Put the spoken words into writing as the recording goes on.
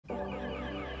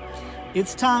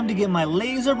It's time to get my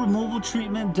laser removal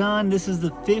treatment done. This is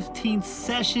the 15th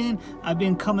session. I've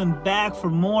been coming back for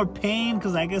more pain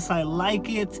because I guess I like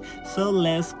it. So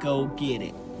let's go get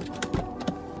it.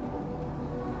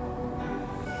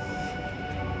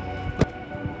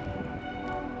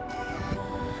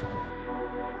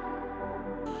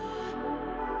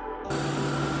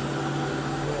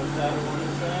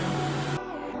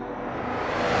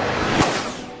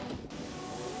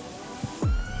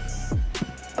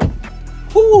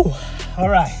 Whew. All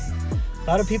right. A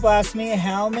lot of people ask me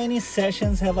how many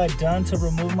sessions have I done to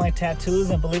remove my tattoos,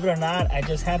 and believe it or not, I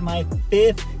just had my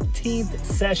 15th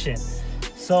session.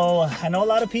 So I know a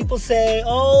lot of people say,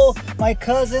 oh, my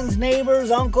cousins,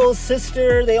 neighbors, uncles,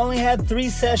 sister, they only had 3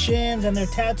 sessions and their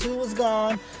tattoo was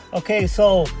gone. Okay,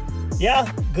 so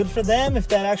yeah, good for them if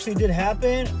that actually did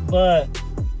happen, but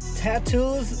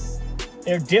tattoos,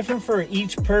 they're different for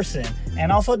each person,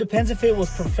 and also depends if it was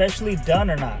professionally done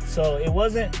or not. So it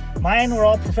wasn't, mine were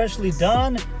all professionally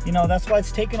done, you know, that's why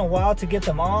it's taken a while to get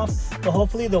them off. But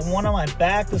hopefully the one on my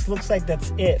back, this looks like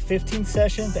that's it, 15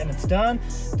 sessions and it's done.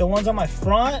 The ones on my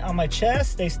front, on my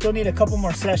chest, they still need a couple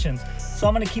more sessions. So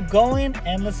I'm gonna keep going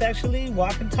and let's actually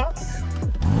walk and talk.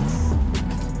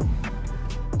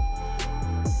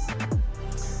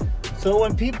 So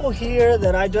when people hear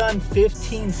that I've done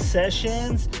 15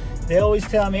 sessions, they always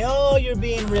tell me, oh, you're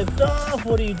being ripped off.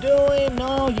 What are you doing?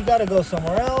 No, you got to go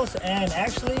somewhere else. And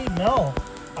actually, no.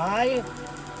 I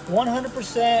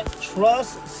 100%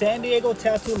 trust San Diego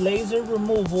Tattoo Laser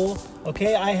Removal.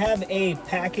 Okay, I have a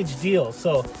package deal.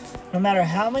 So no matter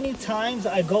how many times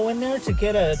I go in there to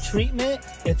get a treatment,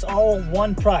 it's all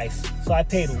one price. So I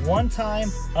paid one time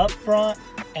up front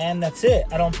and that's it.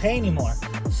 I don't pay anymore.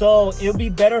 So it would be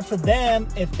better for them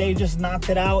if they just knocked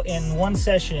it out in 1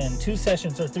 session, 2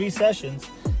 sessions, or 3 sessions.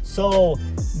 So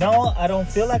no, I don't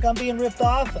feel like I'm being ripped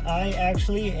off. I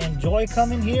actually enjoy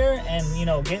coming here and, you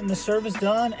know, getting the service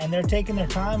done, and they're taking their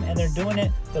time and they're doing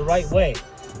it the right way.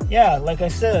 Yeah, like I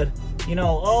said, you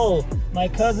know, oh, my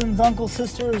cousin's uncle,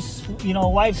 sister's, you know,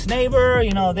 wife's neighbor,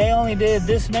 you know, they only did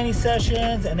this many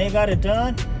sessions and they got it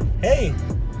done. Hey,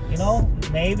 you know,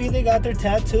 maybe they got their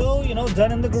tattoo, you know,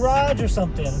 done in the garage or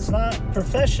something. It's not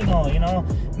professional, you know.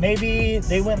 Maybe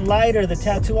they went lighter, the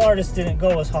tattoo artist didn't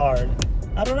go as hard.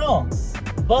 I don't know.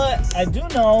 But I do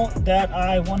know that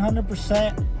I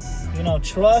 100%, you know,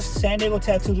 trust San Diego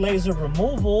Tattoo Laser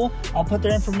Removal. I'll put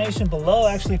their information below,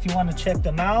 actually, if you want to check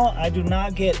them out. I do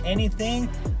not get anything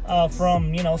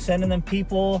from, you know, sending them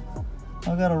people.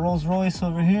 I got a Rolls Royce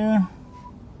over here.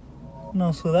 Who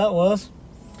knows who that was?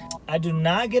 I do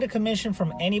not get a commission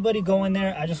from anybody going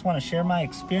there. I just want to share my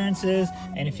experiences,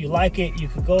 and if you like it, you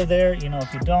could go there. You know,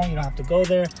 if you don't have to go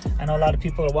there. I know a lot of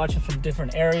people are watching from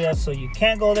different areas, so you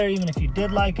can't go there even if you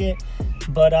did like it,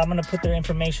 but I'm going to put their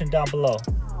information down below.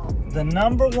 The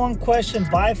 #1 question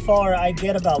by far I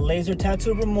get about laser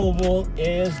tattoo removal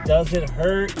is, does it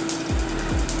hurt?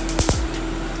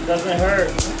 Doesn't hurt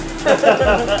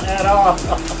at all.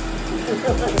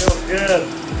 It feels good.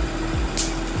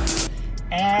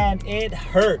 And it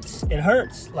hurts. It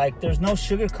hurts. Like, there's no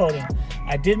sugarcoating.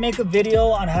 I did make a video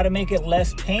on how to make it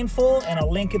less painful, and I'll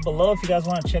link it below if you guys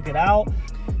want to check it out.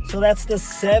 So that's the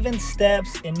 7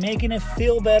 steps in making it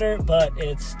feel better, but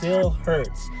it still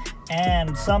hurts.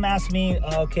 And some ask me,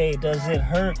 okay, does it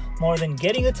hurt more than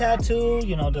getting a tattoo?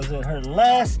 You know, does it hurt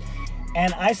less?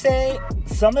 And I say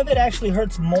some of it actually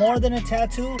hurts more than a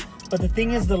tattoo, but the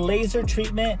thing is, the laser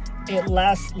treatment, it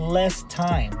lasts less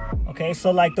time. Okay,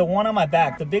 so like the one on my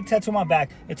back, the big tattoo on my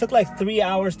back, it took like 3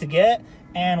 hours to get,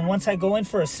 and once I go in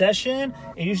for a session,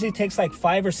 it usually takes like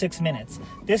 5 or 6 minutes.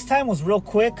 This time was real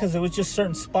quick because it was just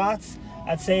certain spots.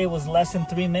 I'd say it was less than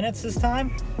 3 minutes this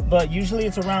time, but usually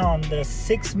it's around the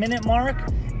 6-minute mark.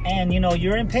 And you know,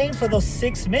 you're in pain for those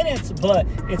 6 minutes, but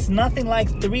it's nothing like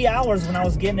 3 hours when I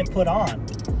was getting it put on.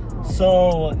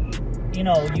 So, you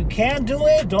know, you can do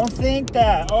it. Don't think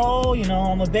that, oh, you know,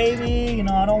 I'm a baby, you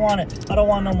know, I don't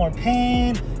want no more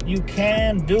pain. You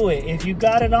can do it. If you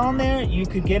got it on there, you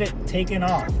could get it taken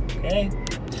off, okay?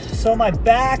 So my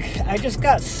back, I just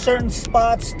got certain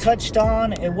spots touched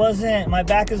on. It wasn't, my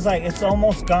back is like, it's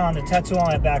almost gone. The tattoo on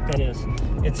my back, that is.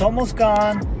 It's almost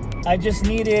gone. I just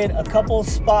needed a couple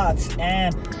spots,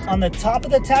 and on the top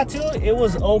of the tattoo, it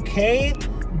was okay.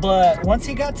 But once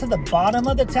he got to the bottom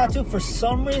of the tattoo, for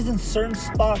some reason, certain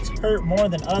spots hurt more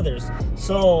than others.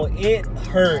 So it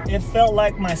hurt. It felt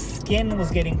like my skin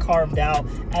was getting carved out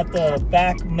at the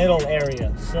back middle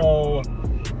area. So,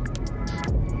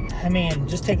 I mean,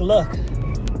 just take a look.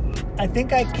 I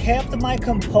think I kept my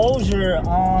composure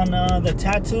on the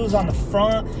tattoos on the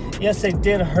front. Yes, they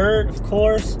did hurt, of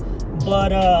course.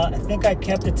 but I think I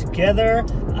kept it together.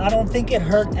 I don't think it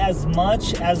hurt as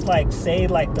much as like say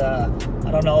like the,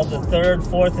 I don't know, the 3rd,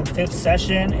 4th, and 5th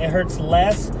session. It hurts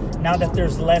less now that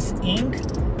there's less ink,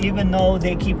 even though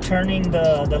they keep turning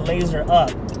the laser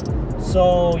up.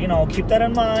 So, you know, keep that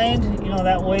in mind. You know,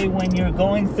 that way when you're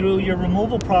going through your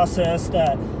removal process,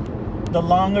 that the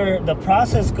longer the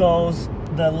process goes,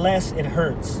 the less it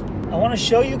hurts. I want to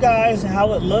show you guys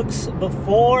how it looks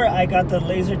before I got the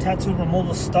laser tattoo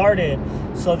removal started.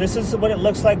 So this is what it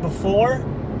looks like before.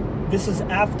 This is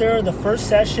after the 1st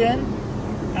session.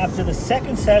 After the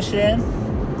 2nd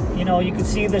session, you know, you can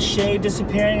see the shade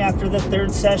disappearing after the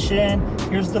 3rd session.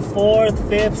 Here's the 4th,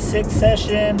 5th, 6th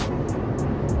session,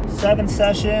 7th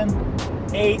session,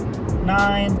 8,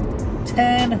 9,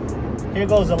 10. Here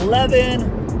goes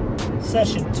 11,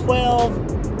 session 12,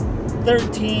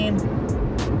 13,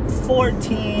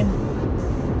 14,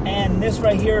 and this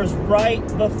right here is right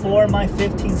before my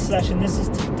 15th session. This is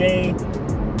today.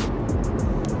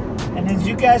 And as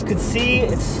you guys could see,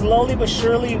 it's slowly but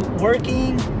surely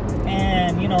working.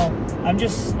 And you know, I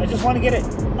just want to get it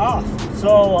off.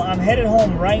 So I'm headed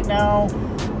home right now.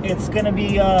 It's gonna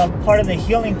be part of the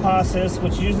healing process,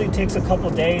 which usually takes a couple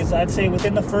days. I'd say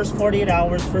within the first 48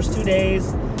 hours, first 2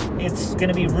 days, it's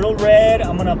gonna be real red.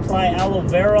 I'm gonna apply aloe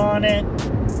vera on it,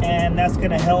 and that's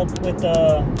gonna help with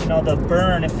the, you know, the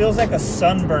burn. It feels like a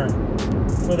sunburn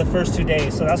for the first 2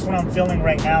 days. So that's what I'm feeling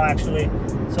right now, actually.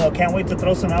 So I can't wait to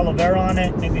throw some aloe vera on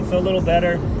it, make me feel a little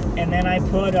better. And then I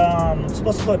put, I'm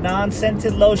supposed to put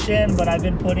non-scented lotion, but I've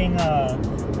been putting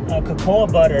cocoa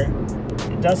butter.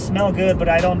 It does smell good, but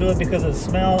I don't do it because of the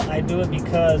smell. I do it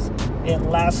because it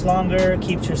lasts longer,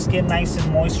 keeps your skin nice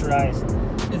and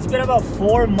moisturized. It's been about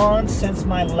 4 months since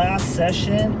my last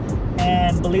session,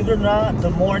 and believe it or not,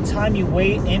 the more time you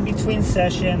wait in between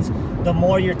sessions, the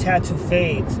more your tattoo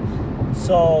fades.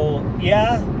 So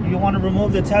yeah, you want to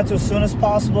remove the tattoo as soon as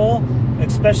possible,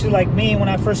 especially like me. When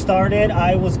I first started,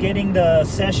 I was getting the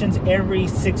sessions every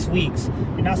 6 weeks.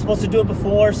 You're not supposed to do it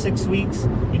before 6 weeks.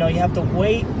 You know, you have to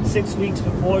wait 6 weeks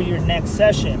before your next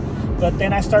session. But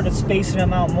then I started spacing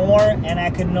them out more, and I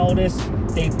could notice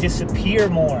they disappear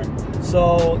more.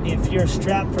 So if you're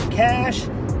strapped for cash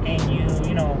and you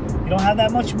don't have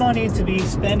that much money to be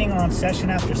spending on session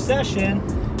after session,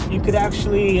 you could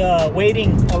actually,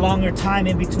 waiting a longer time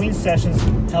in between sessions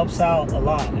helps out a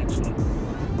lot, actually.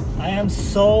 I am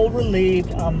so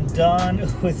relieved I'm done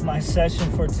with my session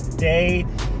for today.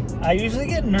 I usually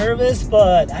get nervous,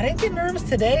 but I didn't get nervous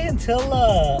today until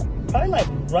probably like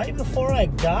right before I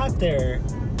got there.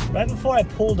 Right before I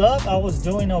pulled up, I was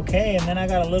doing okay, and then I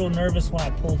got a little nervous when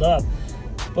I pulled up.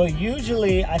 But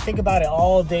usually I think about it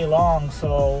all day long,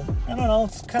 so I don't know,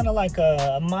 it's kind of like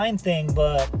a mind thing.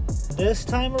 But this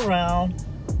time around,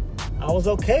 I was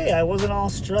okay. I wasn't all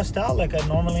stressed out like I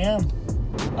normally am.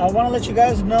 I want to let you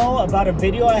guys know about a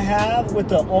video I have with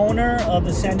the owner of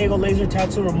the San Diego Laser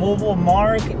Tattoo Removal,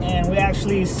 Mark, and we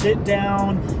actually sit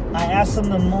down. I ask him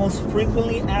the most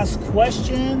frequently asked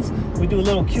questions. We do a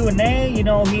little Q&A, you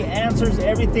know, he answers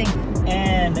everything,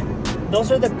 and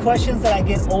those are the questions that I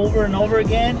get over and over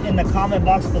again in the comment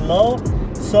box below.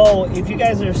 So if you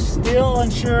guys are still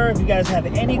unsure, if you guys have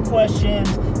any questions,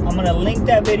 I'm going to link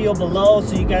that video below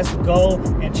so you guys can go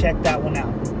and check that one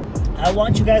out. I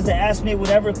want you guys to ask me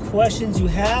whatever questions you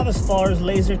have as far as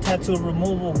laser tattoo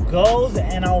removal goes,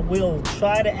 and I will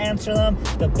try to answer them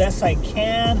the best I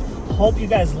can. Hope you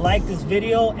guys like this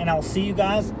video, and I'll see you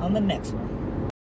guys on the next one.